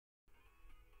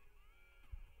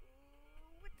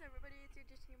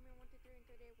you're just here, me 123, and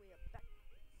today we are back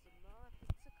with some more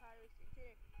pizza car racing.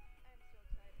 Today I'm so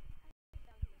excited. I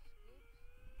found the scoops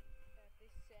that they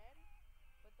said,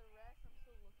 but the rest I'm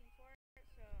still looking for.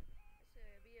 So it's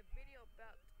gonna be a video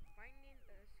about finding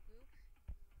the scoops.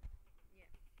 Yeah.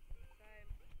 So I'm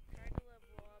trying to level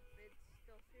up. It's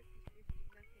still 50-50,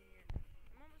 nothing yet.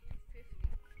 I'm almost to 50.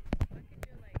 So I can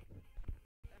do like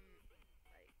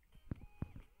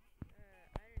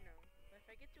I don't know. But if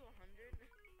I get to 100,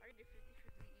 I can do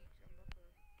 50-50 each on both of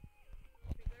them.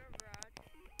 If we go to garage,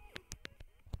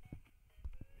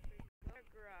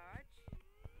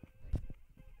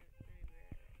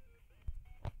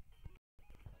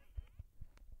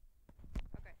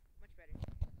 okay, much better.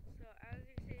 So as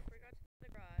you can see, if we go to the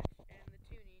garage and the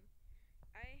tuning,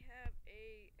 I have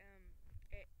a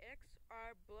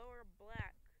XR blower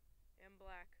black and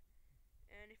black.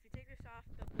 And if you take this off,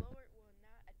 the blower will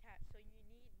not attach. So you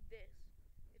need this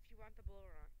if you want the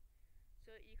blower on.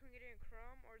 So you can get it in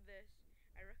chrome or this.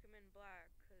 I recommend black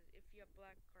because if you have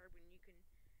black carbon, you can.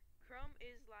 Chrome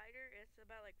is lighter. It's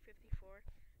about like 54,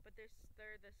 but they're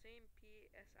the same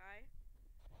PSI.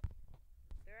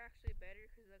 They're actually better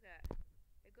because look at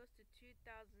it goes to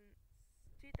 2,716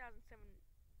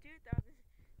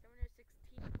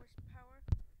 horsepower,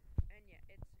 and yeah,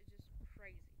 it's just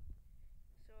crazy.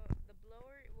 So the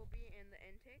blower will be in the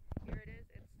intake. Here it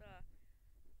is. It's the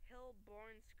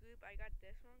Hillborn Scoop. I got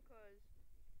this one because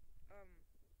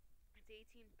it's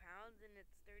 18 pounds and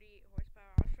it's 38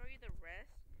 horsepower. I'll show you the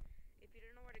rest. If you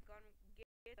don't know where to go get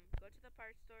them, go to the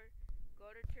parts store, go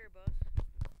to turbos.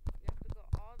 You have to go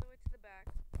all the way to the back.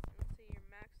 And let's say you're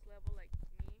max level like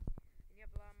me, and you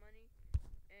have a lot of money,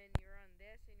 and you're on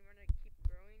this, and you want to keep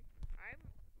growing. I'm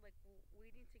like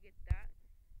waiting to get that,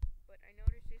 but I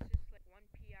noticed it's just like 1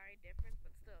 PI difference,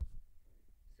 but still.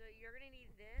 So you're gonna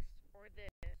need this or this.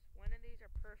 One of these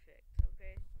are perfect,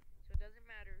 okay? So it doesn't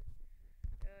matter.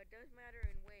 It does matter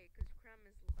in weight because crumb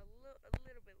is a little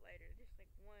bit lighter, just like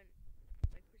 1%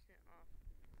 off.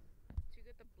 To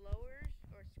get the blowers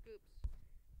or scoops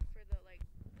for the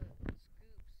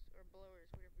scoops or blowers,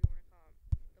 whatever you want to call them.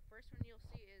 The first one you'll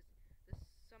see is the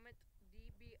Summit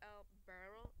DBL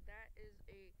barrel. That is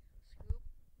a scoop,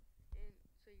 and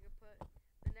so you can put.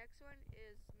 The next one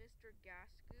is Mr.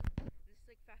 Gas Scoop. This is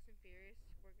like Fast and Furious.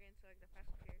 We're getting to like the Fast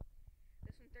and Furious.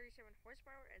 This one 37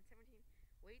 horsepower and 17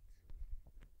 weight.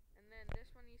 And then this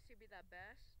one used to be the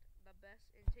best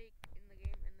intake in the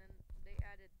game, and then they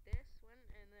added this one,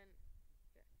 and then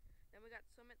yeah. Then we got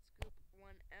Summit Scoop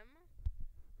 1M.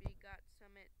 We got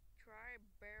Summit Tri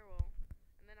Barrel,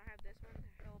 and then I have this one,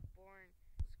 the Hillborn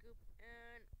Scoop,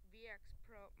 and VX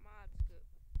Pro Mod Scoop.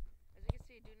 As you can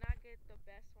see, do not get the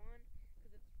best one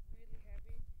because it's really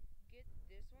heavy. Get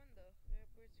this one, the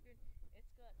Hillborn Scoop.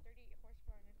 It's got 38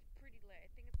 horsepower and it's pretty light.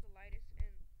 I think it's the lightest,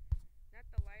 and not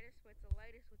the lightest, but it's the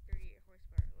lightest with 38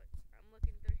 horsepower. Look, I'm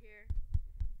looking through here,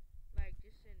 like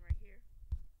just in right here.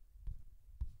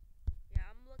 Yeah,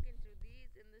 I'm looking through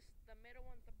these, and the middle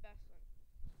one's the best one.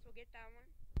 So get that one.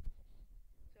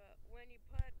 So when you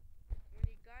got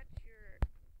your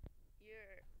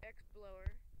X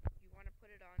blower, you want to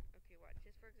put it on. Okay, watch.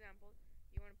 Just for example,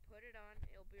 you want to put it on.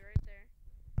 It'll be right there.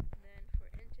 And then for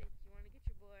intake, you want to get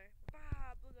your boy.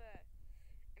 Bob, look at that.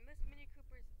 And this Mini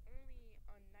Cooper is only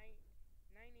on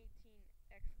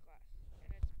 918X class, and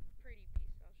it's pretty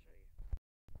beast. I'll show you.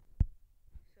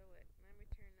 So wait, let me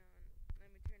turn on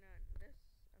this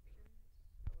option.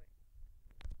 Oh wait.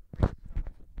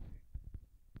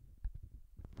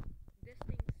 This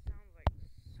thing sounds like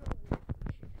so weird.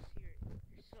 You should just hear it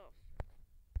yourself.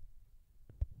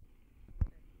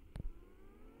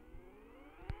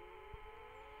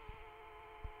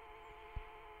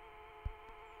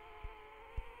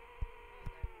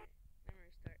 Let me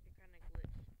restart. It kind of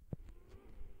glitched.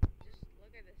 Just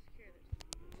look at this. Hear this.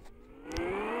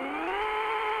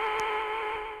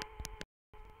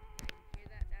 Hear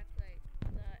that? That's like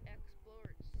the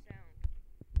X-Blower sound.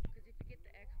 Because if you get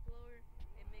the X-Blower,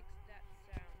 it makes that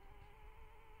sound.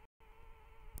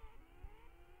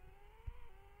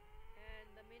 And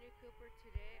the Mini Cooper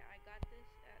today, I got this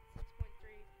at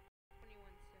 6.3,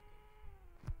 21 seconds.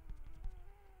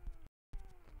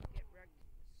 Get wrecked.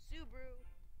 Subaru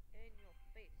in your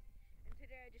face. And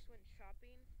today I just went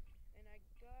shopping, and I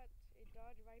got a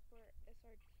Dodge Viper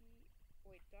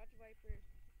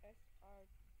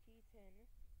SRT10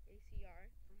 ACR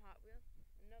from Hot Wheels.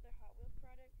 Another Hot Wheels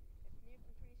product. It's new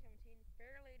from 2017,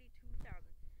 Fairlady 2000.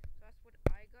 So that's what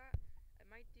I got. I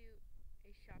might do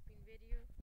a shopping video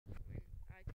when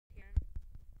I can.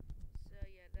 So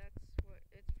yeah, that's what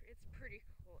it's pretty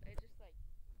cool. It's just like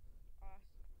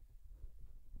awesome.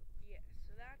 Yeah,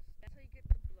 so that's how you get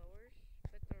the blowers,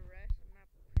 but the rest I'm not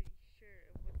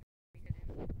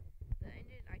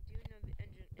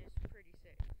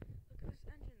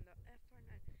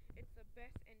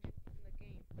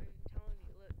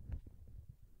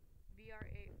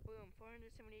boom,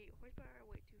 478 horsepower,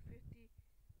 weight 250.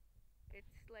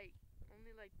 It's like only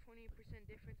like 20%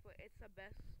 difference, but it's the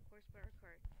best horsepower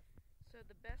car. So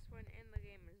the best one in the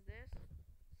game is this,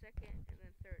 second, and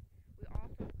then third. We all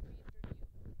thought 330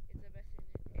 is the best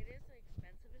engine. It is the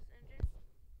expensivest engine.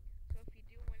 So if you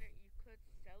do win it, you could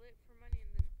sell it for money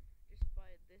and then just buy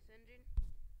this engine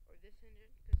or this engine,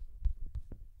 because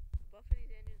both of these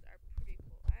engines are pretty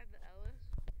cool. I have the Ellis.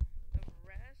 The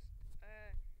rest,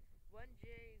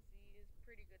 1JZ is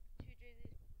pretty good. The 2JZ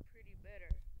is pretty better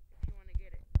if you want to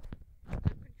get it. The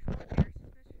controlled air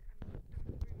suspension, I don't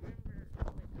remember like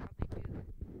how they do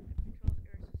the controlled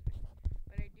air suspension,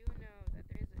 but I do know that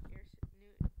there is an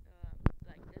new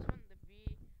like this one, the V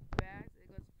Bags.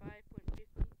 It goes 5.50,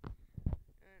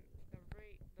 and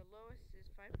the lowest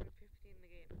is 5.50 in the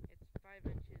game. It's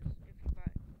 5 inches if you buy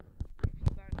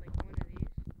like one of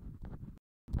these.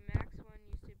 The max one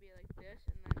used to be like this,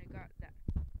 and then I got that.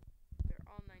 They're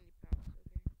all 90 pounds. Okay.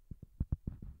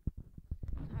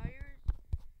 Tires.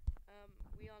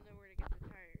 We all know where to get the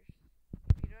tires.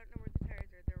 If you don't know where the tires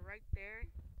are, they're right there,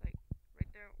 like right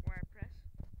there where I press.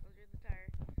 Those are the tires.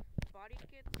 Body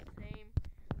kits, same.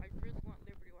 I really want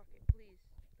Liberty Walk Kit, please.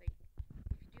 Like,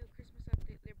 if you do a Christmas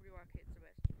update, Liberty Walk Kit's the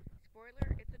best. Spoiler,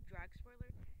 it's a drag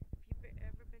spoiler. If you've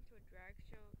ever been to a drag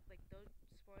show, like those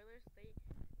spoilers,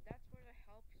 that's where it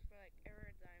helps for like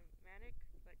aerodynamic,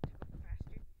 like to go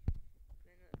faster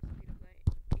than the speed of light.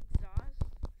 Exhaust.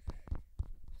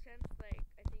 Since like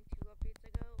I think 2 updates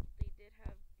ago, they did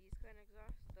have these kind of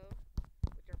exhausts though,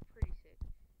 which are pretty sick.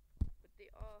 But they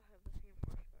all have the same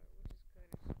horsepower, which is kind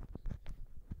of sucks.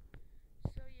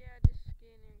 So yeah, just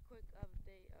getting a quick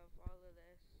update of all of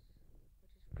this,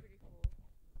 which is pretty cool.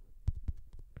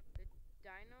 The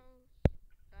dynos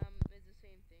is the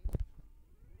same thing.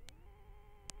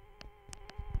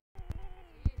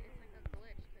 See, it's like a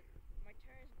glitch, because my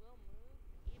tires will move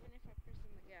even if I press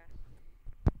on the gas.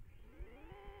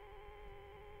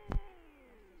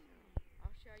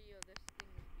 I'll show you this thing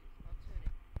with these. I'll tune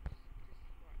it. Just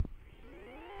watch.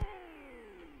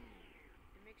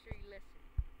 And make sure you listen.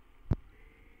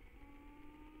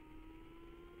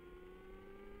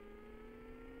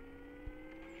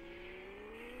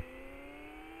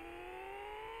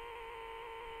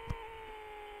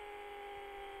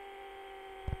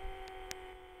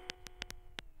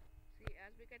 See,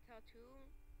 as we can tell,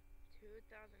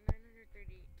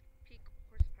 2,930 peak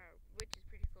horsepower, which is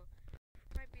pretty cool.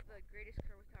 Might be the greatest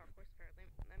car without horsepower. I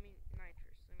mean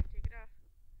nitrous. Let me take it off.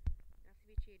 Not to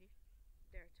be cheaty.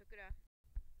 There, I took it off.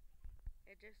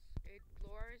 It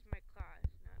lowers my class,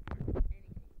 not more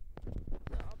anything.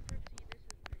 So I'll prove to you this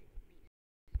is pretty beast.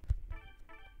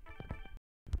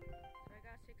 So I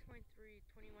got 6.3,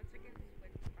 21 seconds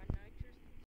with on nitrous.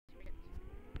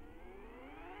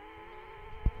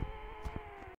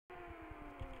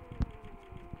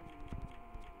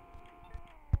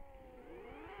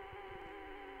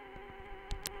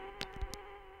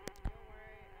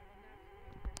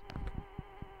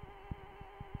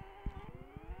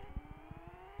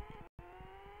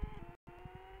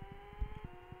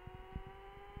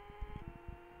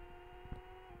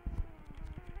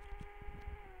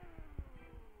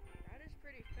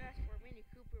 Pretty fast for a Mini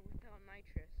Cooper without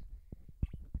nitrous.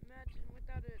 Imagine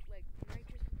without it, like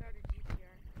nitrous without a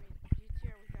GTR. I mean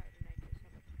GTR without a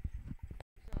nitrous.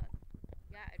 So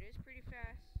yeah, it is pretty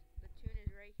fast. The tune is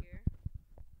right here.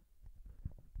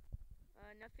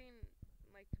 Nothing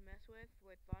like to mess with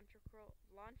launch control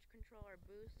or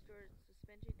boost or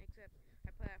suspension, except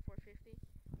I put it at 450.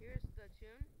 Here's the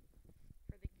tune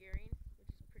for the gearing,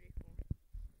 which is pretty cool.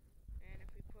 And if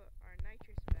we put our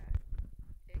nitrous back,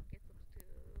 it gets up to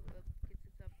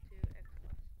X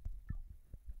plus.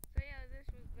 So yeah, this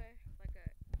was like a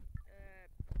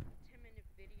 10-minute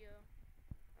video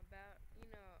about,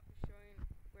 showing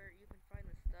where you can find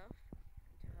the stuff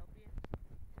to help you.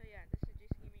 So yeah, this is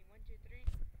Jason Gaming 123,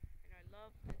 and I love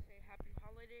to say happy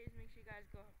holidays. Make sure you guys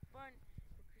go have fun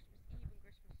for Christmas Eve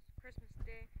and Christmas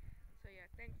Day. So yeah,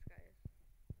 thanks guys.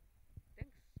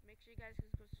 Thanks. Make sure you guys go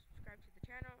subscribe to the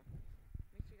channel.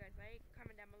 Make sure you guys like,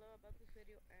 comment down below about this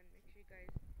video, and make sure you guys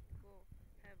go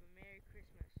have a Merry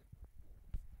Christmas.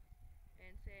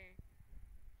 And say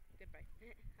goodbye.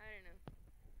 I don't know.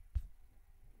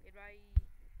 Goodbye.